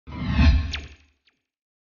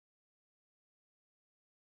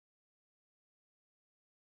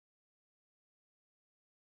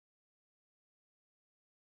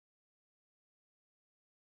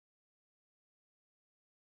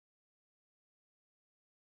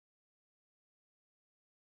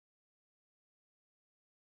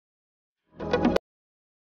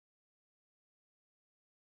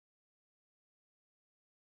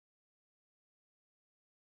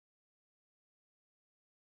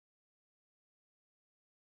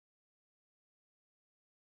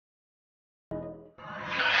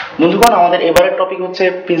বন্ধুগণ, আমাদের এবারের টপিক হচ্ছে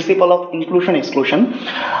প্রিন্সিপাল অফ ইনক্লুশন এক্সক্লুশন।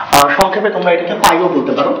 সংক্ষেপে তোমরা এটাকে পাইও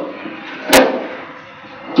বলতে পারো।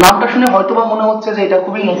 নামটা শুনে হয়তোবা মনে হচ্ছে যে এটা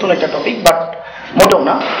খুবই নতুন একটা টপিক, বাট মোটেও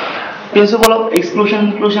না। প্রিন্সিপাল অফ এক্সক্লুশন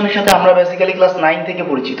ইনক্লুশনের সাথে আমরা বেসিক্যালি ক্লাস 9 থেকে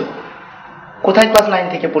পরিচিত। কোথায় ক্লাস 9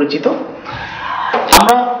 থেকে পরিচিত?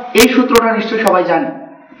 আমরা এই সূত্রটা নিশ্চয়ই সবাই জানি,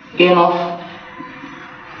 N of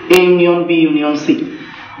A union B union C.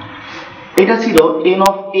 এটা ছিল N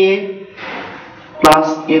of A plus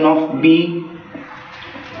n of b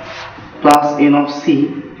plus n of c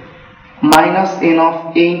minus n of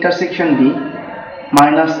a intersection b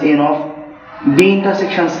minus n of b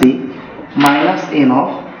intersection c minus n of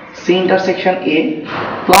c intersection a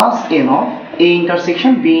plus n of a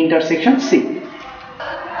intersection b intersection c।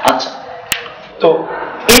 আচ্ছা, তো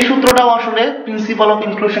এই সূত্রটাও আসলে principal of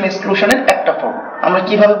inclusion এক্সক্লুশনের একটা form. আমরা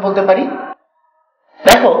কিভাবে বলতে পারি?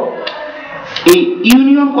 দেখো, এই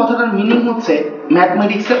ইউনিয়ন কথাটার মিনিং হচ্ছে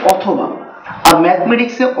ম্যাথমেটিক্সে অথবা, আর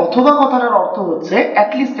ম্যাথমেটিক্সে অথবা কথাটার অর্থ হচ্ছে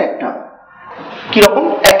অ্যাটলিস্ট একটা। কিরকম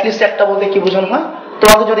অ্যাটলিস্ট একটা বলতে কি বোঝানো হয়?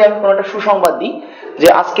 তোমাকে যদি আমি কোনো একটা সুসংবাদ দিই যে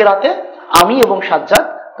আজকে রাতে আমি এবং সাজ্জাদ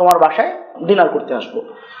তোমার বাসায় ডিনার করতে আসবো,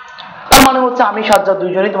 তার মানে হচ্ছে আমি সাজ্জাদ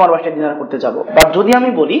দুইজনই তোমার বাসায় ডিনার করতে যাব। বা যদি আমি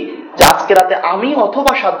বলি যে আজকে রাতে আমি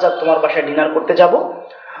অথবা সাজ্জাদ তোমার বাসায় ডিনার করতে যাব,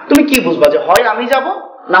 তুমি কি বুঝবা? যে হয় আমি যাব,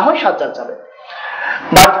 না হয় সাজ্জাদ যাবে।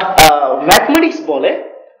 বাট ম্যাথমেটিক্স বলে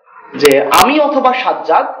যে আমি অথবা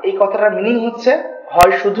সাজ্জাদ, এই কথাটার মিনিং হচ্ছে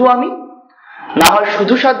হয় শুধু আমি, না হয়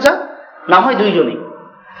শুধু সাজ্জাদ, না হয় দুইজনই।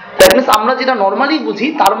 দ্যাট মিন্স আমরা যেটা নর্মালি বুঝি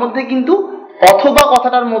তার মধ্যে কিন্তু অথবা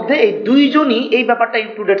কথাটার মধ্যে এই দুইজনই এই ব্যাপারটা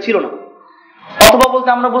ইনক্লুডেড ছিল না। অথবা বলতে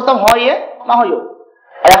আমরা বুঝতাম হয় এ না হয় ও,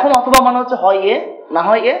 আর এখন অথবা মানে হচ্ছে হয় এ না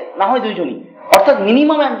হয় এ না হয় দুইজনই, অর্থাৎ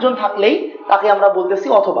মিনিমাম একজন থাকলেই তাকে আমরা বলতেছি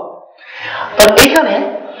অথবা। তাহলে এখানে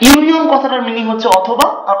ইউনিয়ন কথাটার মিনিং হচ্ছে অথবা,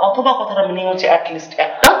 আর অথবা কথাটার মিনিং হচ্ছে অ্যাটলিস্ট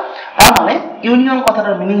একটা। তার মানে ইউনিয়ন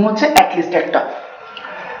কথাটার মিনিং হচ্ছে অ্যাটলিস্ট একটা।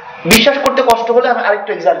 বিশ্বাস করতে কষ্ট হলে আমি আরেকটু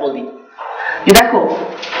এক্সাম্পল দিই। দেখো,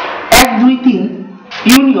 1 2 3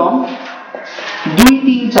 ইউনিয়ন 2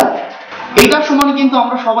 3 4, এইটার সমান কিন্তু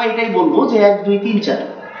আমরা সবাই এটাই বলবো যে 1 2 3 4।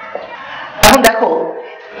 এখন দেখো,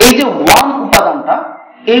 এই যে ওয়ান উপাদানটা,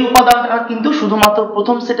 এই উপাদানটা কিন্তু শুধুমাত্র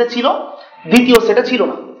প্রথম সেটে ছিল, দ্বিতীয় সেটে ছিল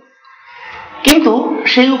না, কিন্তু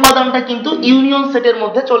সেই উপাদানটা কিন্তু ইউনিয়ন সেটের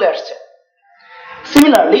মধ্যে চলে আসছে।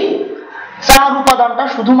 সিমিলারলি 4 উপাদানটা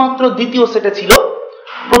শুধুমাত্র দ্বিতীয় সেটে ছিল,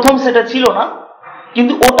 প্রথম সেটে ছিল না,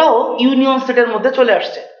 কিন্তু ওটাও ইউনিয়ন সেটের মধ্যে চলে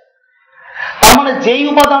আসছে। তার মানে যেই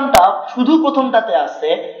উপাদানটা শুধু প্রথমটাতে আছে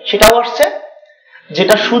সেটাও আসছে,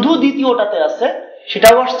 যেটা শুধু দ্বিতীয়টাতে আছে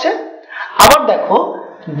সেটাও আসছে। আবার দেখো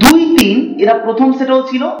 2 3 এরা প্রথম সেটেও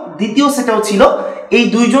ছিল, দ্বিতীয় সেটেও ছিল, এই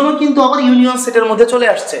দুইজনও কিন্তু আবার ইউনিয়ন সেটের মধ্যে চলে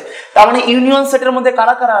আসছে। তার মানে ইউনিয়ন সেটের মধ্যে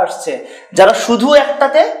কারা কারা আসছে? যারা শুধু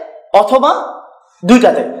একটাতে অথবা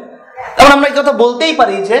দুইটাতে। তাহলে আমরা এই কথা বলতেই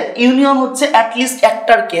পারি যে ইউনিয়ন হচ্ছে অ্যাটলিস্ট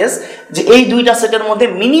একটার কেস, যে এই দুইটা সেটের মধ্যে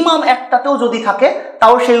মিনিমাম একটাতেও যদি থাকে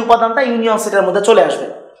তাও সেই উপাদানটা ইউনিয়ন সেটের মধ্যে চলে আসবে।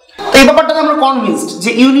 তো এই ব্যাপারটাতে আমরা কনভিন্সড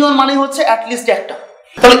যে ইউনিয়ন মানে হচ্ছে অ্যাটলিস্ট একটা।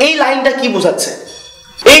 তাহলে এই লাইনটা কি বোঝাচ্ছে?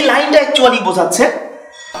 এই লাইনটা অ্যাকচুয়ালি বোঝাচ্ছে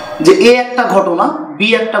যে এ একটা ঘটনা, বি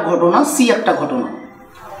একটা ঘটনা, সি একটা ঘটনা,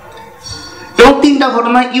 এবং 3টা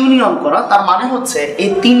ঘটনা ইউনিয়ন করা। তার মানে হচ্ছে এই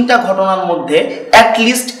 3টা ঘটনার মধ্যে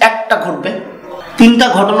অ্যাটলিস্ট একটা ঘটবে, 3টা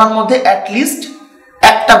ঘটনার মধ্যে অ্যাটলিস্ট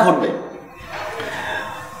একটা ঘটবে।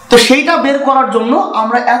 তো সেইটা বের করার জন্য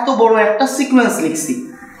আমরা এত বড় একটা সিকোয়েন্স লিখছি,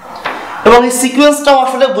 এবং এই সিকোয়েন্সটাও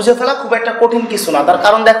আসলে বুঝে ফেলা খুব একটা কঠিন কিছু না। তার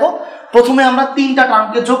কারণ দেখো, প্রথমে আমরা 3টা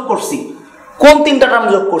টার্মকে যোগ করছি। কোন 3টা টার্ম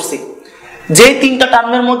যোগ করছি? যে 3টা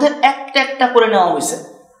টার্মের মধ্যে একটা একটা করে নেওয়া হয়েছে।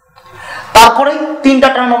 তারপরে 3টা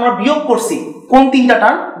টার্ম আমরা বিয়োগ করছি। কোন 3টা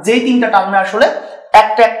টার্ম? যেই 3টা টার্মে আসলে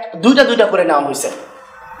একটা দুইটা দুইটা করে নেওয়া হয়েছে।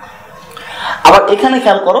 আবার এখানে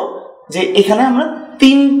খেয়াল করো যে এখানে আমরা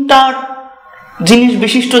 3টা জিনিস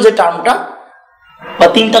বিশিষ্ট যে টার্মটা বা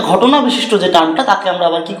 3টা ঘটনা বিশিষ্ট যে টার্মটা, তাকে আমরা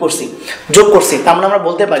আবার কি করছি? যোগ করছি। তার মানে আমরা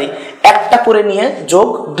বলতে পারি একটা করে নিয়ে যোগ,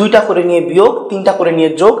 2টা করে নিয়ে বিয়োগ, 3টা করে নিয়ে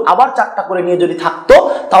যোগ, আবার 4টা করে নিয়ে যদি থাকতো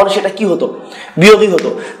তাহলে সেটা কি হতো? বিয়োগই হতো।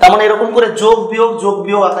 তার মানে এরকম করে যোগ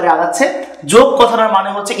বিয়োগ আকারে আগাচ্ছে। যোগ কথাটার মানে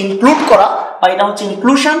হচ্ছে ইনক্লুড করা, বা এটা হচ্ছে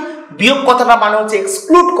ইনক্লুশন। বিয়োগ কথাটার মানে হচ্ছে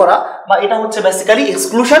এক্সক্লুড করা, বা এটা হচ্ছে বেসিক্যালি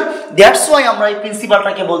এক্সক্লুশন। দ্যাটস ওয়াই আমরা এই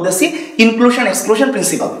প্রিন্সিপালটাকে বলতেছি ইনক্লুশন এক্সক্লুশন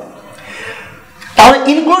প্রিন্সিপাল। তাহলে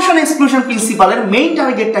ইনক্লুশন এক্সক্লুশন প্রিন্সিপালের মেইন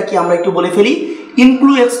টার্গেটটা কি আমরা একটু বলে ফেলি।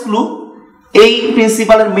 ইনক্লু এক্সক্লু, এই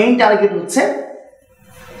প্রিন্সিপালের মেইন টার্গেট হচ্ছে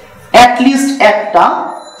অ্যাটলিস্ট একটা,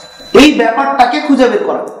 এই ব্যাপারটাকে খুঁজে বের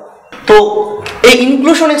করা। তো এই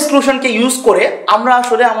ইনক্লুশন এক্সক্লুশনকে ইউজ করে আমরা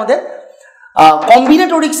আসলে আমাদের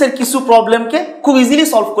কম্বিনেটরিক্স এর কিছু প্রবলেমকে খুব ইজিলি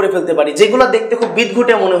সলভ করে ফেলতে পারি, যেগুলো দেখতে খুব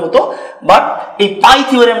বিদঘুটে মনে হতো, বাট এই পাই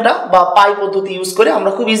থিওরেমটা বা পাই পদ্ধতি ইউজ করে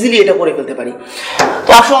আমরা খুব ইজিলি এটা করে ফেলতে পারি। তো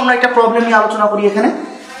আসো আমরা একটা প্রবলেম নিয়ে আলোচনা করি। এখানে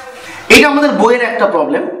এটা আমাদের বইয়ের একটা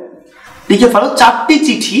প্রবলেম, লিখে ফেলো, 4টি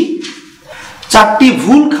চিঠি 4টি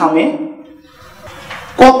ভুল খামে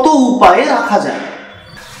কত উপায়ে রাখা যায়।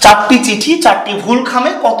 4টি চিঠি 4টি ভুল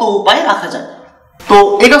খামে কত উপায়ে রাখা যায়। তো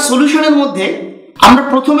এটা সলিউশনের মধ্যে আমরা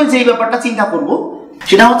প্রথমে যে ব্যাপারটা চিন্তা করব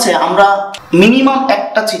সেটা হচ্ছে আমরা মিনিমাম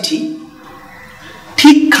একটা চিঠি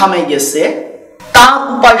ঠিক খামে গেছে তার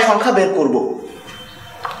উপায় সংখ্যা বের করব।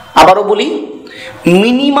 আবারও বলি,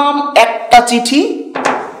 মিনিমাম একটা চিঠি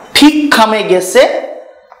ঠিক খামে গেছে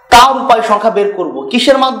তার উপায় সংখ্যা বের করব।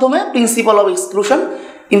 কিসের মাধ্যমে? প্রিন্সিপাল অফ এক্সক্লুশন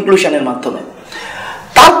ইনক্লুশনের মাধ্যমে।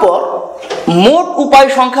 তারপর মোট উপায়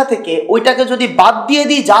সংখ্যা থেকে ওইটাকে যদি বাদ দিয়ে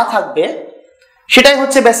দিই যা থাকবে সেটাই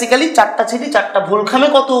হচ্ছে বেসিক্যালি 4টা চিঠি 4টা ভুল খামে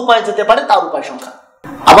কত উপায় যেতে পারে তার উপায় সংখ্যা।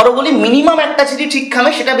 আবারও বলি, মিনিমাম একটা চিঠি ঠিক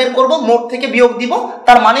খামে সেটা বের করব, মোট থেকে বিয়োগ দিব,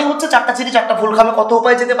 তার মানে হচ্ছে 4টা চিঠি 4টা ভুল খামে কত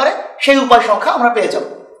উপায় যেতে পারে সেই উপায় সংখ্যা আমরা পেয়ে যাব।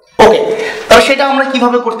 ওকে, তাহলে সেটা আমরা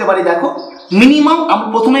কিভাবে করতে পারি দেখো। মিনিমাম আমরা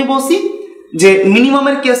প্রথমেই বলছি যে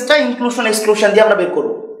মিনিমামের কেসটা ইনক্লুশন এক্সক্লুশন দিয়ে আমরা বের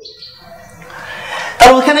করব।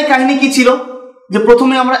 তাহলে ওখানে কাহিনী কি ছিল যে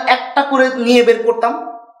প্রথমে আমরা একটা করে নিয়ে বের করতাম,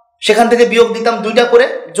 সেখান থেকে বিয়োগ দিতাম 2টা করে,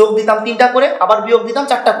 যোগ দিতাম 3টা করে, আবার বিয়োগ দিতাম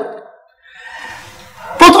 4টা করে।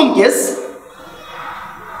 প্রথম কেস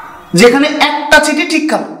যেখানে একটা চিঠি ঠিক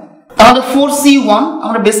খামে, তাহলে 4C1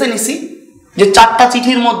 আমরা বেছে নিছি যে 4টা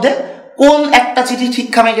চিঠির মধ্যে কোন একটা চিঠি ঠিক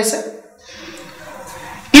খামে গেছে,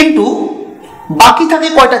 কিন্তু বাকি থাকে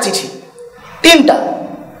কয়টা চিঠি? 3টা।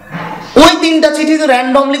 ওই 3টা চিঠি তো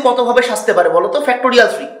র্যান্ডমলি কত ভাবে সাজতে পারে বলো তো? ফ্যাক্টোরিয়াল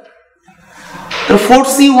 3।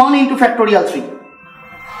 4C1 ইন্টু ফ্যাক্টোরিয়াল 3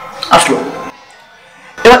 আসলো।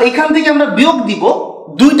 এবার এখান থেকে আমরা বিয়োগ দিব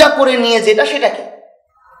 2টা করে নিয়ে যেটা সেটাকে।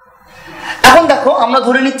 এখন দেখো আমরা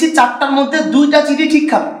ধরে নিচ্ছি 4টার মধ্যে 2টা চিঠি ঠিক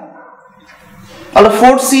খামে, তাহলে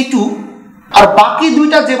 4C2, আর বাকি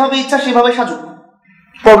 2টা যেভাবে ইচ্ছা সেভাবে সাজুক,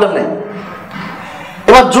 প্রবলেম নেই।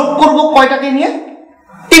 এবার যোগ করব কয়টাকে নিয়ে?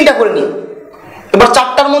 3টা করে নিয়ে। এবার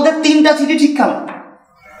 4টার মধ্যে 3টা চিঠি ঠিক খামে,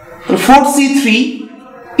 4C3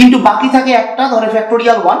 ইন্টু বাকি থাকে একটা, ধরে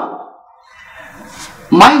ফ্যাক্টোরিয়াল 1,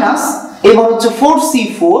 মাইনাস এবার হচ্ছে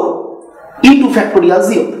 4C4 ইন্টু ফ্যাক্টোরিয়াল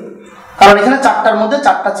 0, কারণ এখানে 4টার মধ্যে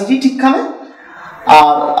 4টা চিঠি ঠিক খামে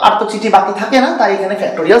আর তো চিঠি বাকি থাকে না, তাই এখানে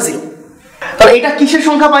ফ্যাক্টোরিয়াল 0। তাহলে এটা কিসের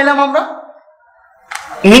সংখ্যা পাইলাম আমরা?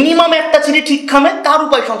 মিনিমাম একটা চিঠি ঠিক খামে তার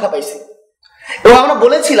উপায় সংখ্যা পাইছি। এবং আমরা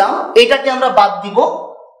বলেছিলাম এটাকে আমরা বাদ দিব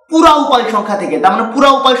পুরা উপায় সংখ্যা থেকে। তার মানে পুরা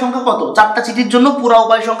উপায় সংখ্যা কত? 4টা চিঠির জন্য পুরা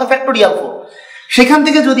উপায় সংখ্যা ফ্যাক্টোরিয়াল 4। সেখান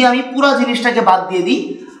থেকে যদি আমি পুরা জিনিসটাকে বাদ দিয়ে দিই,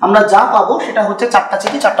 আমরা যা পাবো সেটা হচ্ছে 4টা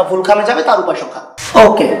চিঠি 4টা ভুল খামে যাবে তার উপায় সংখ্যা।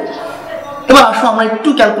 ওকে, এবার আসো আমরা একটু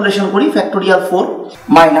ক্যালকুলেশন করি। Factorial 4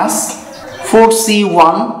 minus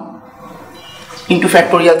 4C1 into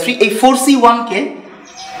factorial 3। এই 4C1 কে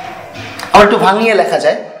আমরা একটু ভাঙিয়ে লেখা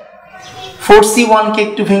যায়, 4C1 কে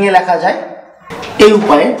একটু ভেঙে লেখা যায় এই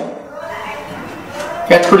উপায়ে,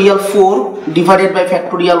 factorial 4 divided by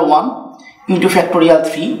factorial 1 into factorial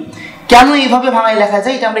 3। কেন এইভাবে ভাঙায় লেখা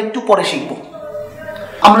যায় এটা আমরা একটু পরে শিখবো।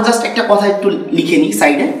 আমরা জাস্ট একটা কথা একটু লিখে নিই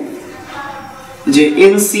সাইডে, যে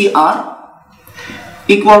NCR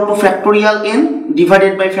equal to factorial n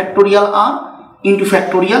divided by factorial r into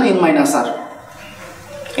factorial n minus r।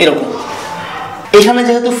 এরকম এখানে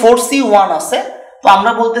যেহেতু 4C1 আছে, তো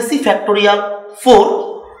আমরা বলতেছি factorial 4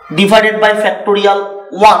 divided by factorial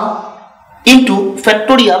 1 into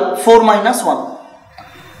factorial 4 minus 1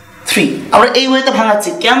 3। আমরা এই ওয়েতে ভাঙাচ্ছি।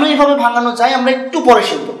 কেন এইভাবে ভাঙানো যায় আমরা একটু পরে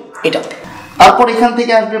শিখবো এটা। তারপর এখান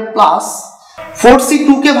থেকে আসবে প্লাস 4C2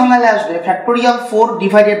 কে ভাঙালে আসবে factorial 4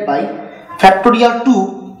 divided by factorial 2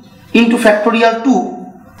 into factorial 2,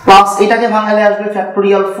 plus এটাকে ভাঙালে আসবে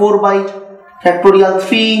factorial 4 by factorial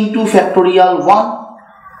 3 into factorial 1,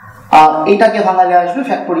 আর এটাকে ভাঙালে আসবে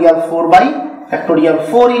factorial 4 by factorial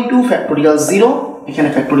 4 into factorial 0, এখানে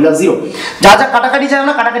ফ্যাক্টোরিয়াল 0। যা যা কাটাকাটি যায়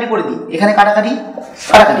আমরা কাটাকাটি করে দিই। এখানে কাটাকাটি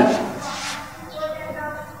কাটাকাটি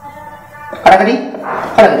কাটাকাটি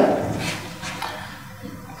কাটাকাটি।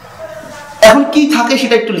 এখন কি থাকে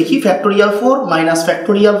সেটা একটু লিখি। Factorial 4 minus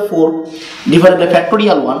factorial 4 divided by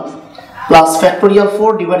factorial 1 plus factorial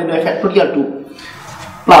 4 divided by factorial 2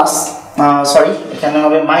 plus এখানে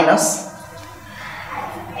হবে minus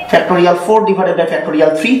factorial 4 divided by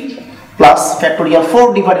factorial 3 plus factorial 4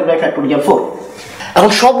 divided by factorial 4।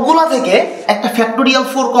 এখন সবগুলা থেকে একটা ফ্যাক্টোরিয়াল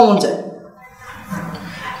 4 কমন যায়,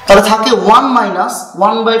 তাহলে থাকে 1 minus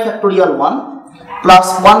 1 by factorial 1 plus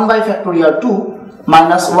 1 by factorial 2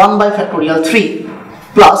 minus 1 by factorial 3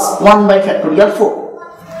 plus 1 by factorial 4।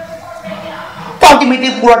 Ultimately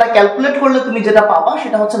পুরোটা ক্যালকুলেট করলে তুমি যেটা পাবা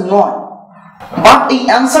সেটা হচ্ছে 9। বাট এই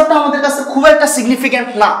অ্যান্সারটা আমাদের কাছে খুব একটা সিগনিফিক্যান্ট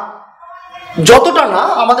না, যতটা না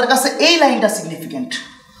আমাদের কাছে এই লাইনটা সিগনিফিক্যান্ট।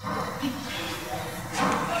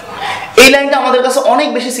 এই লাইনটা আমাদের কাছে অনেক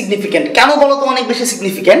বেশি সিগনিফিক্যান্ট। কেন বলো তো অনেক বেশি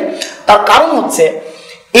সিগনিফিক্যান্ট? তার কারণ হচ্ছে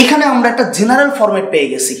এখানে আমরা একটা জেনারেল ফরম্যাট পেয়ে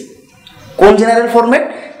গেছি। কোন জেনারেল ফরম্যাট?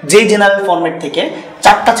 যে জেনারেল ফরম্যাট থেকে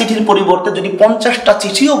 4টা চিঠির পরিবর্তে যদি 50টা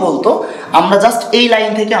চিঠিও বলতো, আমরা জাস্ট এই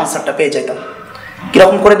লাইন থেকে আনসারটা পেয়ে যেতাম।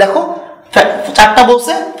 কিরকম করে দেখো, 4টা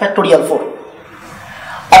বলছে ফ্যাক্টোরিয়াল 4,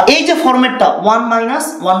 আর এই যে ফরম্যাটটা 1 minus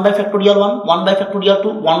 1 by factorial 1, 1 by factorial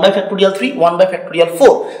 2, 1 by factorial 3, 1 by factorial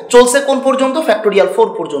 4 চলছে কোন পর্যন্ত? ফ্যাক্টোরিয়াল 4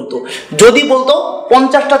 পর্যন্ত। যদি বলতো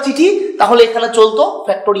 50টা চিঠি, তাহলে এখানে চলতো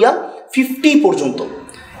ফ্যাক্টোরিয়াল 50 পর্যন্ত।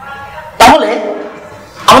 তাহলে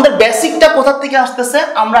আমাদের বেসিকটা কোথা থেকে আসতেছে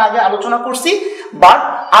আমরা আগে আলোচনা করছি, বাট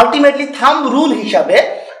আলটিমেটলি থাম্ব রুল হিসাবে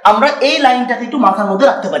আমরা এই লাইনটাকে একটু মাথার মধ্যে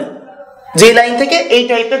রাখতে পারি, যে লাইন থেকে এই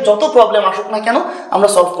টাইপের যত প্রবলেম আসুক না কেন আমরা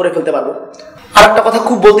সলভ করে ফেলতে পারবো। আর একটা কথা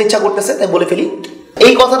খুব বলতে ইচ্ছা করতেছে, তাই বলে ফেলি।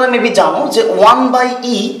 এই কথাটা মেবি জানো যে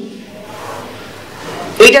 1/e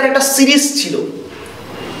এইটার একটা সিরিজ ছিল।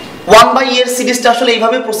 1/e এর সিরিজটা আসলে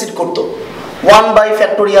এইভাবে প্রসিড করতো, 1 by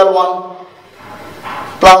factorial 1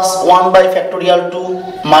 plus 1 by factorial 2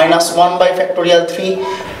 minus 1 by factorial 3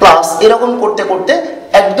 plus এরকম করতে করতে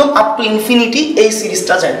একদম আপ টু ইনফিনিটি এই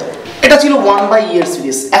সিরিজটা যাইতো। এটা ছিল 1/e এর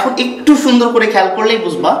সিরিজ। এখন একটু সুন্দর করে খেয়াল করলেই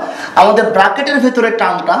বুঝবা আমাদের ব্র্যাকেটের ভেতরের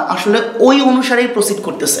টার্মটা আসলে ওই অনুসারেই প্রসিড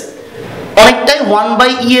করতেছে, অনেকটাই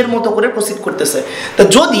 1/e এর মতো করে প্রসিড করতেছে। তো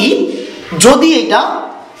যদি এটা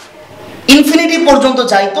ইনফিনিটি পর্যন্ত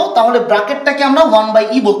যাইতো তাহলে ব্র্যাকেটটাকে আমরা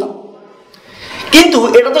 1/e বলতাম, কিন্তু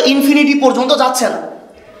এটা তো ইনফিনিটি পর্যন্ত যাচ্ছে না,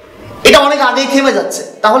 এটা অনেক আগেই থেমে যাচ্ছে।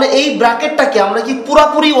 তাহলে এই ব্র্যাকেটটাকে আমরা কি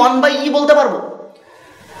পুরোপুরি 1/e বলতে পারবো?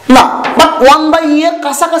 না, বাট 1/e এর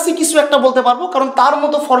কাছাকাছি কিছু একটা বলতে পারবো, কারণ তার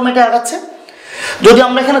মতো ফরম্যাটে আগাচ্ছে। যদি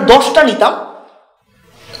আমরা এখানে 10টা নিতাম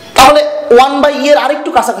তাহলে 1/e এর আরেকটু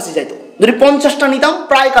কাছাকাছি যাইতো। যদি 50টা নিতাম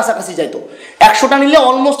প্রায় কাছাকাছি যাইতো, 100টা নিলে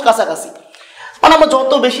অলমোস্ট কাছাকাছি। মানে আমরা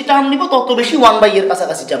যত বেশি টার্ম নিব তত বেশি 1/e এর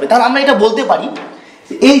কাছাকাছি যাবে। তাহলে আমরা এটা বলতে পারি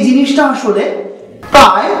এই জিনিসটা আসলে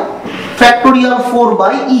প্রায় ফ্যাক্টোরিয়াল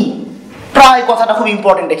 4/e। প্রায় কথাটা খুব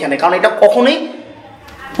ইম্পর্টেন্ট এখানে, কারণ এটা কখনোই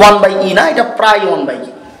 1/e না, এটা প্রায় 1/e।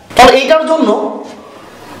 তাহলে এইটার জন্য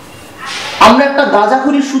আমরা একটা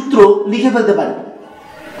গাঁজাখুরি সূত্র লিখে ফেলতে পারি।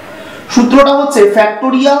 সূত্রটা হচ্ছে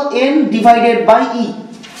factorial n divided by e।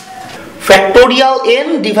 Factorial n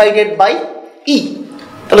divided by e।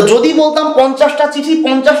 তাহলে যদি বলতাম 50টা চিঠি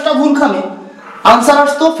 50টা ভুল খামে, আনসার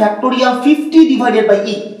আসতো ফ্যাক্টোরিয়াল 50 ডিভাইডেড বাই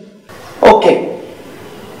e। ওকে,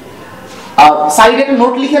 আর সাইডে একটা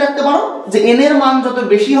নোট লিখে রাখতে পারো যে n এর মান যত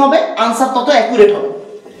বেশি হবে আনসার তত অ্যাকুরেট হবে।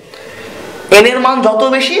 n এর মান যত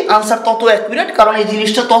বেশি আনসার তত অ্যাকুরেট, কারণ এই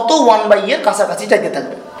জিনিসটা তত 1/e এর কাছাকাছি যাইতে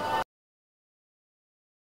থাকবে।